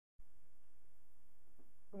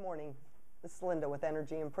morning. This is Linda with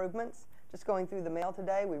Energy Improvements. Just going through the mail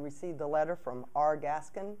today, we received a letter from R.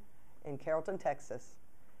 Gaskin in Carrollton, Texas.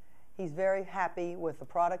 He's very happy with the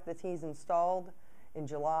product that he's installed in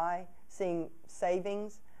July, seeing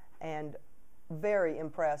savings, and very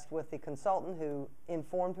impressed with the consultant who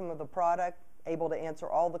informed him of the product, able to answer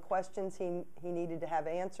all the questions he needed to have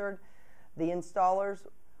answered. The installers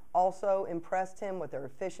also impressed him with their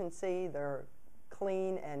efficiency, their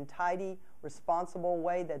clean and tidy, responsible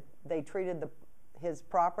way that they treated his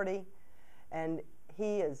property, and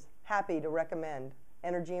he is happy to recommend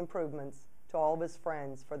Energy Improvements to all of his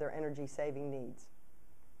friends for their energy saving needs.